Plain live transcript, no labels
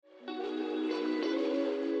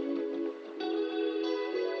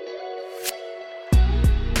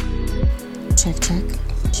Check, check,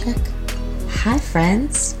 check. Hi,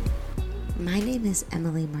 friends. My name is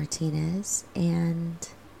Emily Martinez, and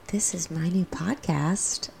this is my new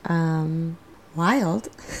podcast. Wild.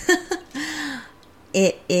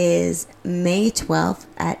 It is May 12th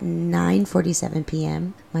at 9:47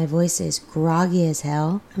 p.m. My voice is groggy as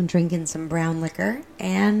hell. I'm drinking some brown liquor,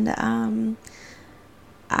 and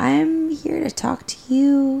I'm here to talk to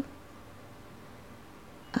you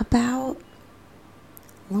about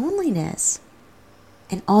loneliness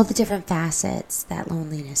and all the different facets that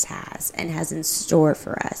loneliness has and has in store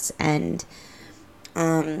for us, and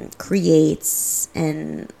creates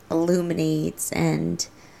and illuminates and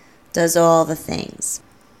does all the things.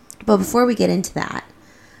 But before we get into that,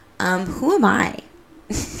 who am I?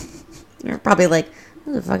 You're probably like,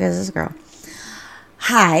 who the fuck is this girl?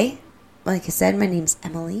 Hi, like I said, my name's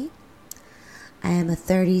Emily. I am a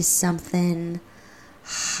 30-something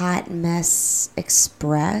hot mess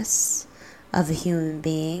express of a human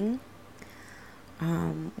being,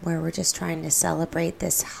 where we're just trying to celebrate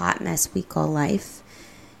this hot mess we call life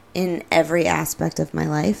in every aspect of my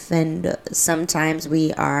life. And sometimes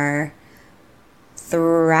we are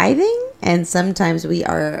thriving, and sometimes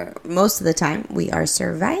most of the time we are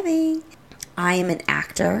surviving. I am an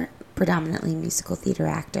actor, predominantly musical theater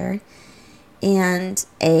actor, and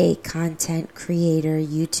a content creator,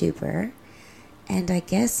 YouTuber, and I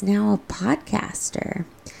guess now a podcaster.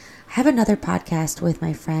 I have another podcast with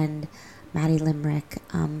my friend Maddie Limerick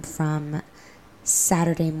from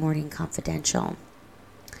Saturday Morning Confidential.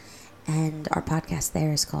 And our podcast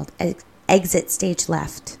there is called Exit Stage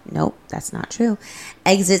Left. Nope, that's not true.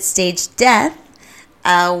 Exit Stage Death,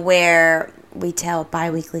 where we tell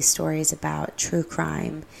bi-weekly stories about true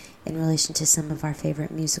crime in relation to some of our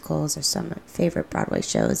favorite musicals or some favorite Broadway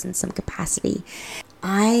shows in some capacity.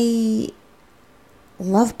 I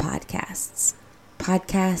love podcasts.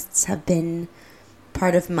 Podcasts have been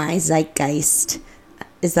part of my zeitgeist.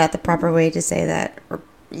 Is that the proper way to say that? Or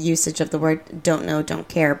usage of the word? Don't know, don't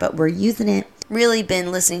care, but we're using it. Really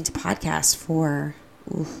been listening to podcasts for,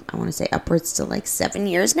 I want to say upwards to like 7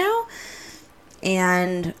 years now.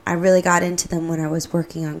 And I really got into them when I was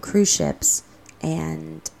working on cruise ships.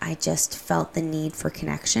 And I just felt the need for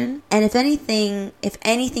connection. And if anything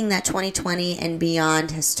that 2020 and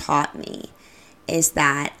beyond has taught me is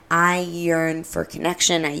that I yearn for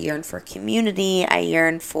connection, I yearn for community, I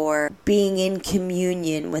yearn for being in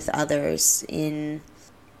communion with others, in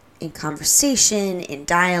conversation, in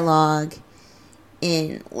dialogue,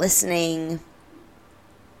 in listening,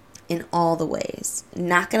 in all the ways.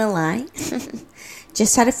 Not gonna lie,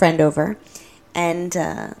 just had a friend over, and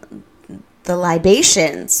the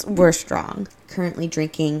libations were strong. Currently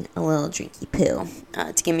drinking a little drinky poo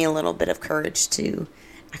to give me a little bit of courage to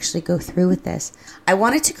actually go through with this. I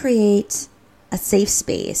wanted to create a safe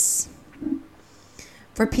space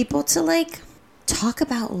for people to talk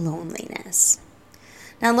about loneliness.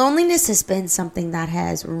 Now, loneliness has been something that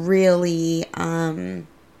has really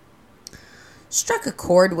struck a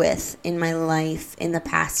chord with in my life in the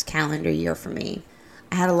past calendar year for me.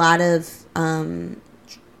 I had a lot of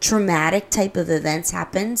traumatic type of events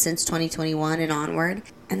happen since 2021 and onward.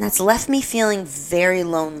 And that's left me feeling very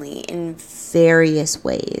lonely in various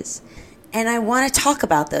ways. And I want to talk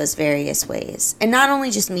about those various ways. And not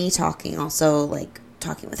only just me talking, also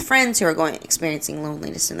talking with friends who are experiencing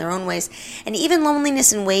loneliness in their own ways. And even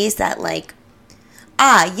loneliness in ways that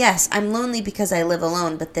yes, I'm lonely because I live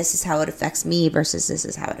alone, but this is how it affects me versus this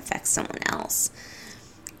is how it affects someone else.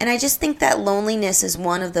 And I just think that loneliness is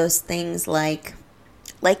one of those things like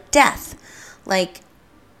death.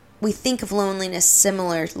 We think of loneliness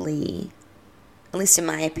similarly, at least in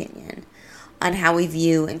my opinion, on how we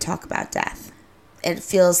view and talk about death. It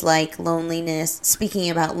feels like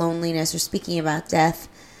speaking about loneliness or speaking about death,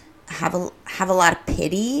 have a lot of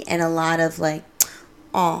pity and a lot of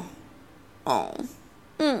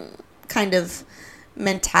kind of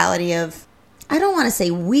mentality of, I don't want to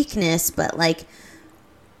say weakness, but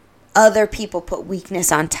other people put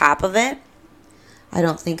weakness on top of it. I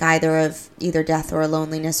don't think either death or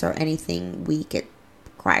loneliness or anything weak. It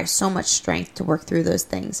requires so much strength to work through those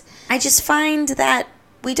things. I just find that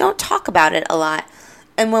we don't talk about it a lot.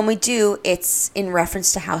 And when we do, it's in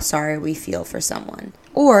reference to how sorry we feel for someone.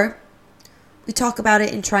 Or we talk about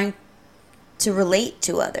it in trying to relate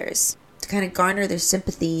to others, to kind of garner their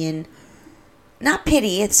sympathy and not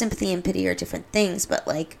pity. Sympathy and pity are different things, but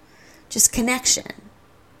just connection.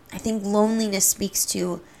 I think loneliness speaks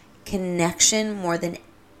to connection more than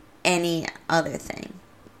any other thing.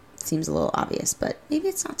 Seems a little obvious, but maybe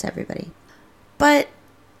it's not to everybody. But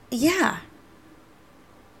yeah,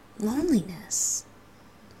 loneliness.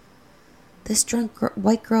 this drunk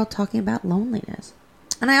white girl talking about loneliness.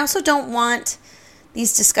 And I also don't want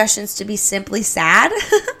these discussions to be simply sad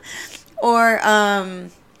or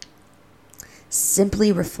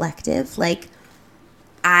simply reflective. Like,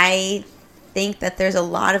 I think that there's a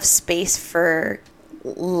lot of space for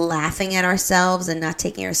laughing at ourselves and not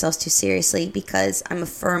taking ourselves too seriously, because I'm a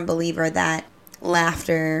firm believer that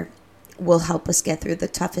laughter will help us get through the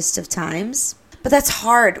toughest of times. But that's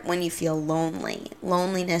hard when you feel lonely.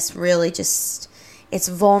 Loneliness really just, it's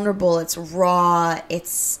vulnerable, it's raw,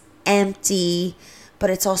 it's empty, but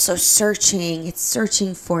it's also searching. It's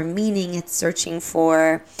searching for meaning. It's searching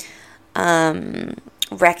for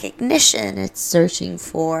recognition. It's searching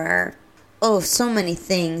for, so many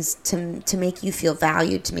things to make you feel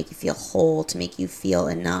valued, to make you feel whole, to make you feel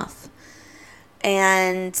enough.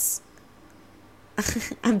 And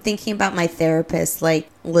I'm thinking about my therapist, like,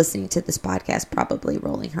 listening to this podcast, probably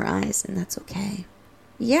rolling her eyes, and that's okay.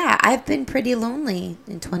 Yeah, I've been pretty lonely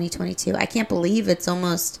in 2022. I can't believe it's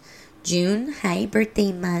almost June. Hi,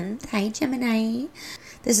 birthday month. Hi, Gemini.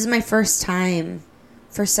 This is my first time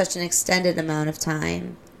for such an extended amount of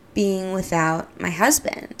time being without my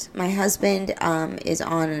husband. My husband is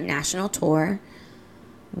on a national tour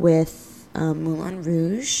with Moulin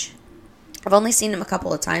Rouge. I've only seen him a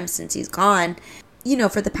couple of times since he's gone. You know,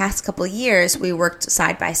 for the past couple of years, we worked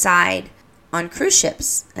side by side on cruise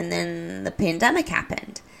ships, and then the pandemic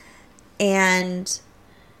happened. And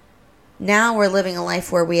now we're living a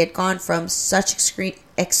life where we had gone from such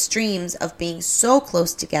extremes of being so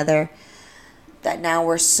close together that now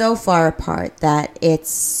we're so far apart that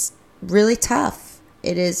it's really tough.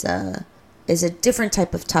 It is a different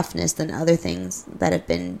type of toughness than other things that have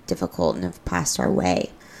been difficult and have passed our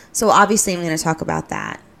way. So obviously I'm going to talk about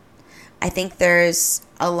that. I think there's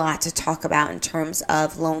a lot to talk about in terms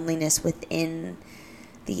of loneliness within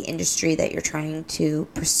the industry that you're trying to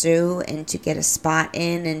pursue and to get a spot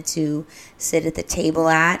in and to sit at the table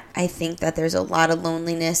at. I think that there's a lot of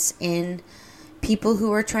loneliness in people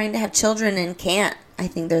who are trying to have children and can't. I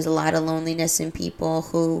think there's a lot of loneliness in people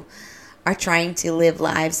who are trying to live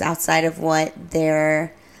lives outside of what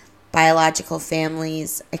their biological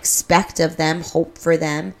families expect of them, hope for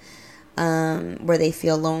them, where they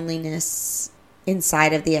feel loneliness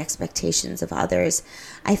inside of the expectations of others.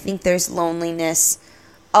 I think there's loneliness.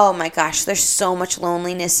 Oh my gosh, there's so much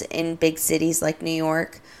loneliness in big cities like New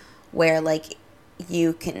York, where like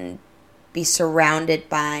you can be surrounded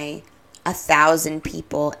by 1,000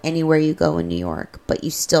 people anywhere you go in New York, but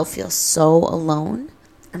you still feel so alone.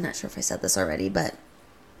 I'm not sure if I said this already, but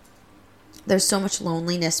there's so much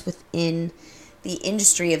loneliness within the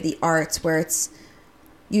industry of the arts where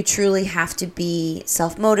you truly have to be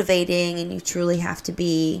self-motivating and you truly have to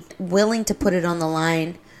be willing to put it on the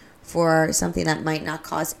line for something that might not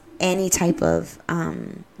cause any type of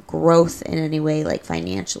growth in any way, like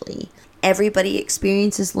financially. Everybody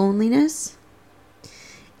experiences loneliness,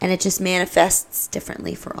 and it just manifests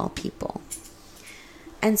differently for all people.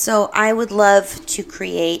 And so I would love to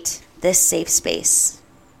create this safe space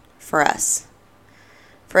for us.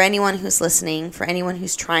 For anyone who's listening, for anyone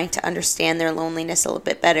who's trying to understand their loneliness a little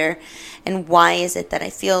bit better, and why is it that I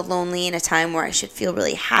feel lonely in a time where I should feel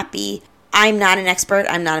really happy. I'm not an expert.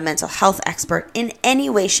 I'm not a mental health expert in any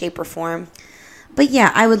way, shape, or form. But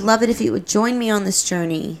yeah, I would love it if you would join me on this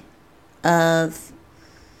journey of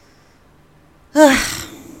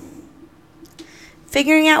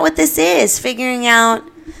figuring out what this is, figuring out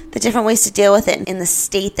the different ways to deal with it in the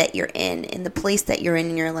state that you're in the place that you're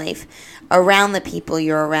in your life, around the people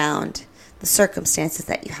you're around, the circumstances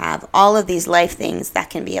that you have, all of these life things that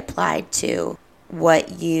can be applied to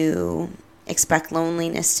what you expect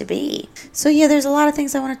loneliness to be. So yeah, there's a lot of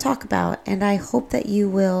things I want to talk about, and I hope that you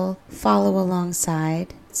will follow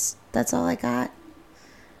alongside. That's all I got.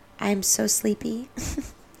 I'm so sleepy.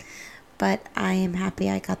 But I am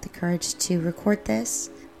happy I got the courage to record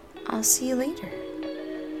this. I'll see you later.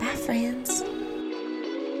 Bye, friends.